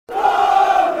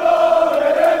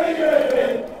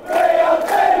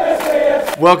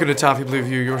Welcome to Toffee Blue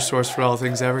View, your source for all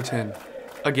things Everton.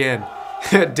 Again,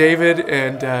 David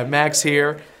and Max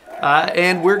here,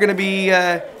 and we're going to be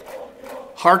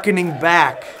hearkening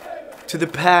back to the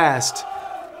past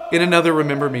in another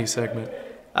Remember Me segment.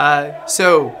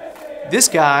 So, this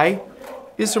guy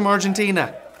is from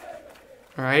Argentina.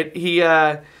 All right, he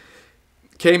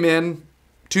came in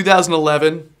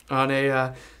 2011 on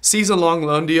a season-long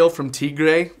loan deal from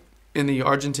Tigre in the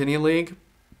Argentinian league.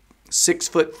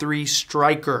 6'3"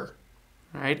 striker,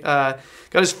 right? Got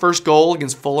his first goal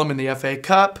against Fulham in the FA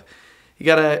Cup. He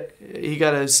got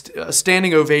a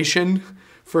standing ovation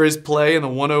for his play in the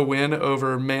 1-0 win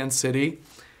over Man City.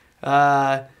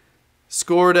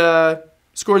 Scored the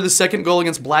second goal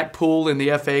against Blackpool in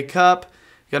the FA Cup.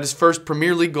 Got his first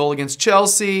Premier League goal against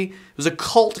Chelsea. He was a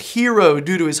cult hero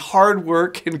due to his hard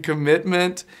work and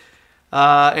commitment.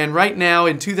 And right now,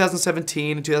 in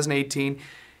 2017 and 2018,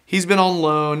 he's been on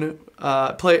loan,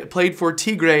 played for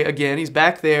Tigre again. He's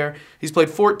back there. He's played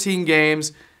 14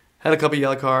 games, had a couple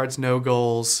yellow cards, no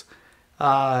goals.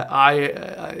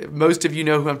 Most of you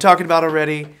know who I'm talking about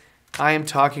already. I am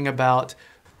talking about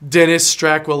Denis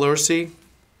Stracqualursi,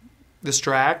 the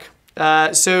Strack.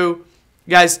 So,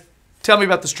 guys, tell me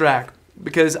about the Strack,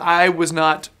 because I was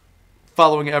not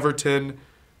following Everton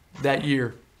that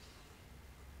year.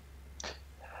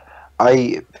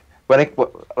 When you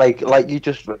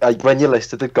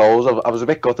listed the goals, I was a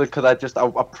bit gutted because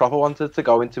I proper wanted to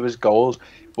go into his goals.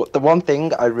 But the one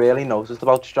thing I really noticed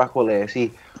about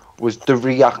Stracqualursi was the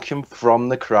reaction from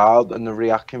the crowd and the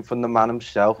reaction from the man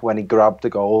himself when he grabbed the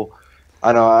goal.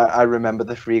 I remember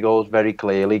the 3 goals very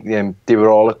clearly. They were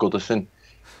all at Goodison.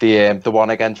 The one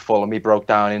against Fulham, he broke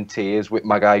down in tears with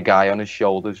my guy on his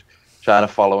shoulders, trying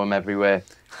to follow him everywhere.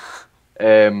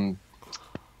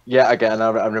 Yeah, again,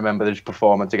 I remember his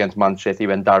performance against Man City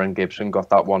when Darren Gibson got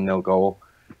that 1-0 goal.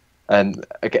 And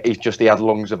again, he had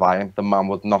lungs of iron. The man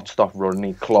would not stop running.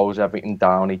 He'd close everything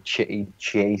down. He'd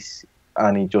chase,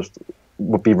 and he just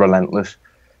would be relentless.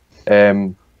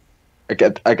 Again,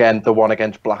 the one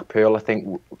against Blackpool, I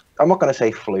think, I'm not going to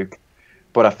say fluke,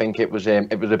 but I think it was a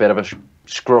bit of a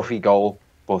scruffy goal,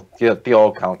 but they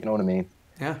all count, you know what I mean?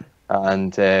 Yeah.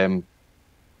 And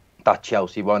that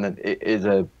Chelsea one is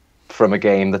from a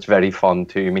game that's very fond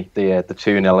to me. The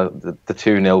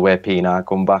 2-0 where Pienaar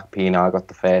come back. Pienaar got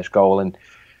the first goal and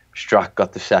Strack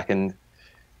got the second.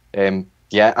 The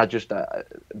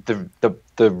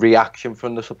reaction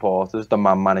from the supporters the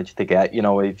man managed to get. You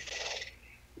know,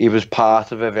 he was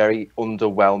part of a very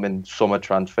underwhelming summer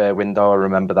transfer window. I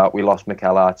remember that we lost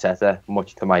Mikel Arteta,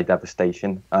 much to my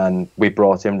devastation, and we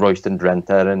brought in Royston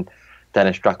Drenthe and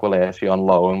Denis Stracqualursi on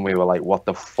loan. We were like, what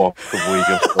the fuck have we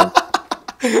just done?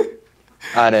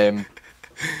 And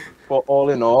but all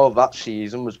in all, that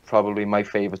season was probably my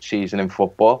favourite season in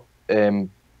football. Wow.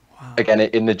 Again,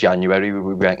 in the January,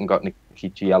 we went and got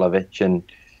Nikica Jelavic and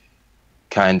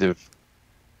kind of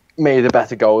made a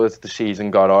better goal as the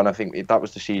season got on. I think that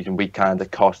was the season we kind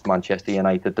of cost Manchester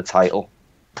United the title.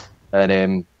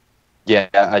 And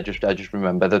I just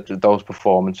remember those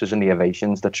performances and the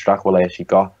ovations that Stracqualursi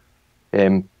got,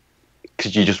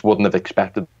 because you just wouldn't have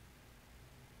expected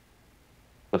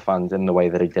the fans in the way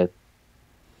that he did.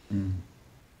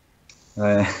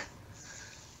 So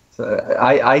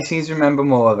I seem to remember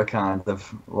more of the kind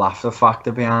of laughter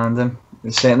factor behind him.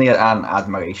 There's certainly an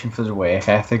admiration for his work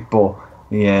ethic, but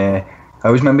yeah, I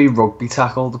always remember he rugby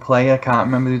tackled the player. I can't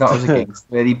remember who that was against.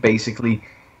 Where he'd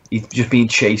just been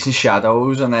chasing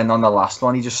shadows, and then on the last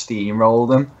one he just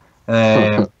steamrolled him.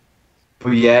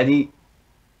 But yeah, it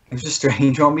was a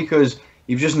strange one because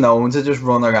he was just known to just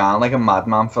run around like a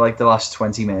madman for like the last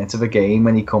 20 minutes of a game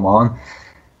when he come on.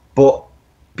 But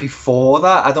before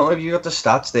that, I don't know if you got the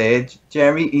stats there,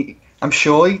 Gerry. I'm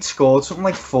sure he'd scored something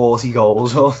like 40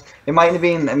 goals, or it might have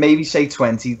been maybe say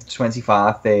 20,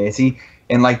 25, 30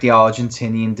 in like the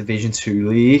Argentinian Division 2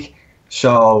 league.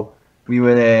 So we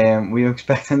were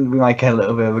expecting we might get a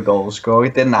little bit of a goal score.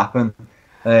 It didn't happen,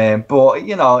 but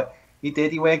you know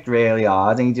he worked really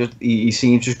hard, and he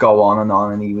seemed to just go on,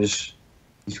 and he's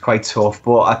quite tough.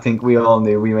 But I think we all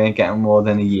knew we weren't getting more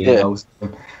than a year out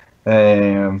of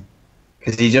him.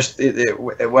 Because he just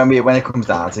when it comes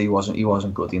down to it, he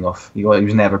wasn't good enough. He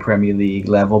was never Premier League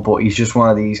level, but he's just one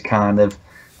of these kind of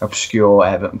obscure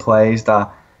Everton players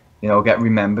that, you know, get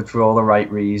remembered for all the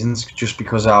right reasons, just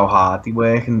because of how hard they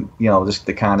work and, you know, just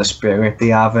the kind of spirit they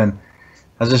have. And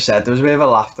as I said, there was a bit of a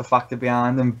laughter factor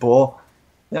behind him, but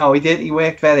you know, he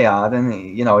worked very hard,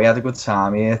 and you know, he had a good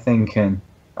time here, I think. And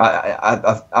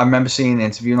I remember seeing an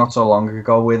interview not so long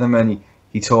ago with him, and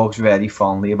he talks very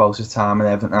fondly about his time in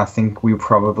Everton. I think we were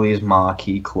probably his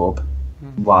marquee club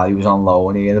while he was on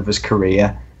loan here of his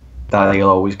career. that he'll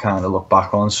always kind of look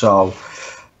back on. So,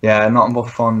 yeah, nothing but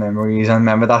fond memories. And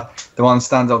remember that the one that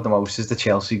stands out the most is the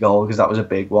Chelsea goal, because that was a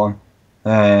big one.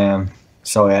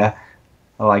 So, yeah,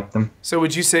 I like them. So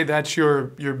would you say that's your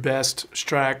best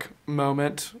Strack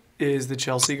moment is the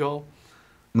Chelsea goal?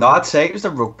 No, I'd say it was the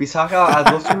rugby tackle.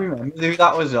 I'd love to remember who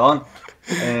that was on.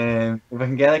 If I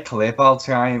can get a clip, we'll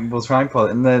try and put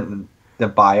it in the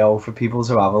bio for people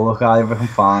to have a look at if I can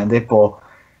find it. But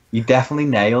you definitely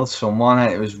nailed someone,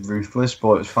 and it was ruthless,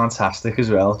 but it was fantastic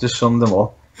as well. Just summed them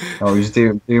up. You know, he was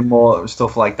doing more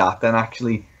stuff like that than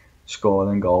actually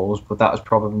scoring goals. But that was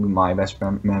probably my best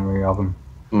memory of him.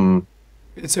 Mm.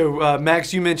 So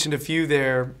Max, you mentioned a few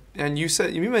there, and you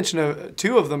mentioned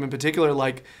two of them in particular,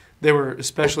 like they were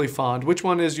especially fond. Which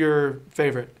one is your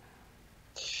favorite?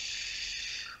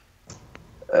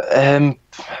 I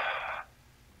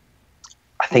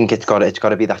think it's got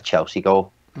to be that Chelsea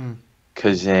goal,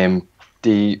 because I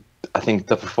think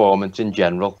the performance in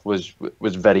general was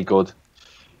very good,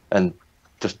 and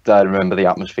just I remember the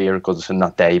atmosphere at Goodison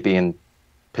that day being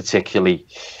particularly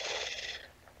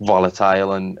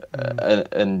volatile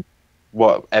and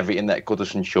what everything that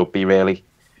Goodison should be really,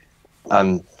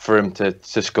 and for him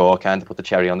to score kind of put the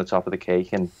cherry on the top of the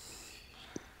cake. And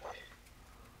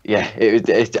yeah,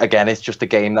 it's just a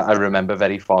game that I remember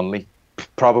very fondly.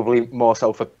 Probably more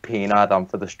so for Pienaar than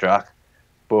for the Strack,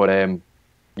 but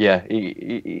yeah,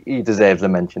 he deserves a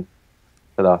mention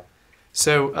for that.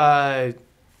 So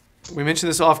we mentioned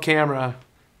this off camera,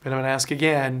 but I'm going to ask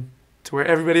again to where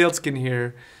everybody else can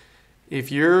hear.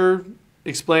 If you're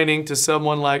explaining to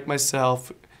someone like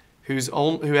myself who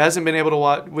hasn't been able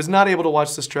to was not able to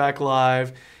watch the Strack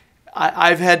live,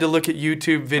 I've had to look at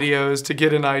YouTube videos to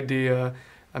get an idea.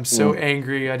 I'm so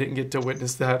angry I didn't get to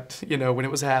witness that, when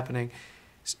it was happening.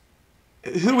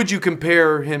 Who would you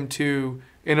compare him to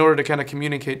in order to kind of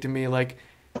communicate to me, like,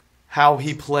 how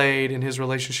he played in his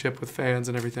relationship with fans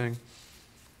and everything?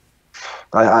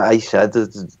 I said,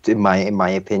 in my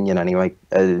opinion anyway,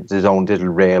 there's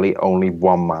really only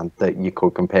one man that you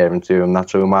could compare him to, and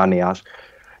that's Oumar Niasse.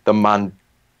 The man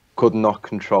could not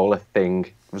control a thing.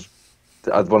 It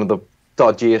was one of the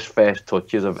dodgiest first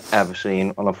touches I've ever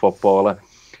seen on a footballer.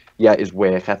 Yeah, his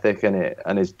work ethic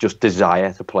and his just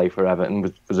desire to play for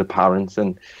Everton was apparent,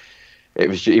 and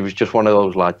he was just one of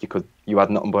those lads you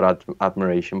had nothing but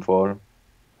admiration for him.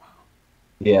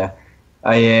 Yeah,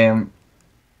 I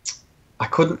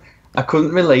couldn't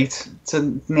relate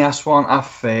to Niasse one at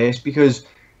first, because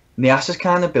Niasse has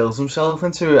kind of built himself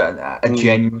into a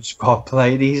genuine spot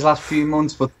player these last few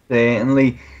months, but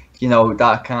certainly,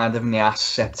 that kind of Niasse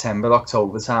September,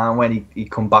 October time when he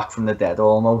come back from the dead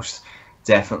almost.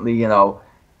 Definitely,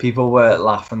 people were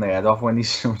laughing their head off when he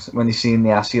seen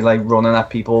Niasse like running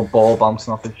at people, ball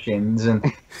bouncing off his shins, and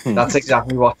that's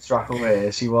exactly what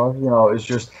Stracqualursi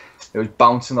was. It was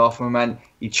bouncing off him, and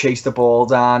he chased the ball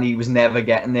down. He was never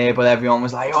getting there, but everyone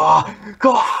was like, "Oh,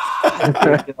 God!"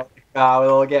 The car was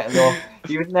all getting up.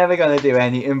 He was never going to do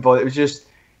anything, but it was just,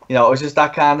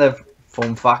 that kind of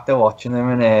fun factor watching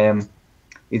him, and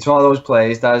it's one of those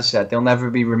players that, as I said, they'll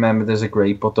never be remembered as a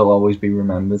great, but they'll always be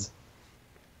remembered.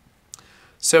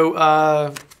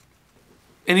 So,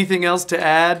 anything else to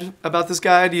add about this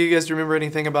guy? Do you guys remember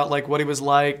anything about what he was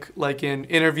like in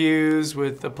interviews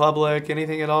with the public?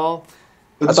 Anything at all?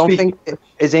 I don't think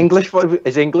his English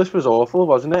was awful,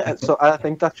 wasn't it? So I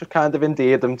think that just kind of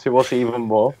endeared him to us even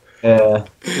more. Yeah.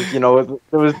 There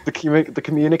was the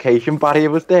communication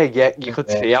barrier was there. Yeah, you could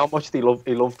see how much he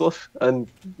loved us, and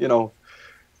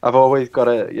I've always got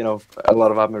a lot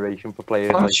of admiration for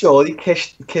players. I'm sure he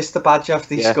kissed the badge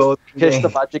after he scored. Kissed the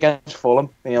badge against Fulham,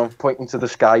 pointing to the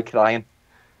sky, crying,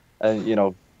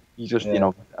 and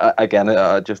again,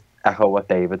 I just echo what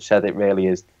David said. It really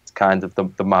is kind of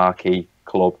the marquee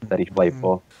club that he's played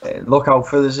for. Look out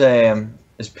for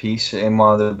his piece in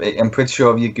one of the. I'm pretty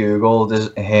sure if you Google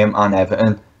him and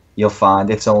Everton, you'll find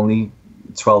it's only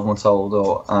 12 months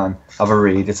old, and have a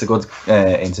read. It's a good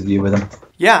interview with him.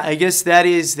 Yeah, I guess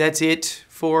that's it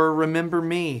for Remember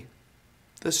Me,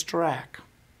 the Strack.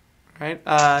 Right?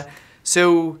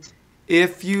 So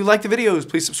if you like the videos,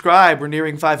 please subscribe. We're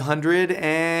nearing 500,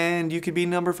 and you could be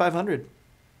number 500.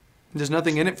 There's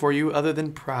nothing in it for you other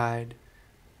than pride.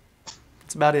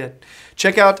 That's about it.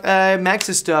 Check out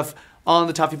Max's stuff on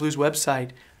the Toffee Blues website.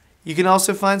 You can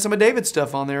also find some of David's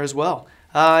stuff on there as well.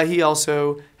 He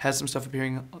also has some stuff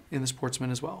appearing in the Sportsman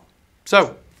as well.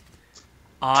 So,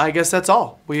 I guess that's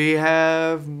all. We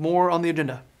have more on the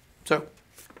agenda. So,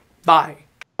 bye.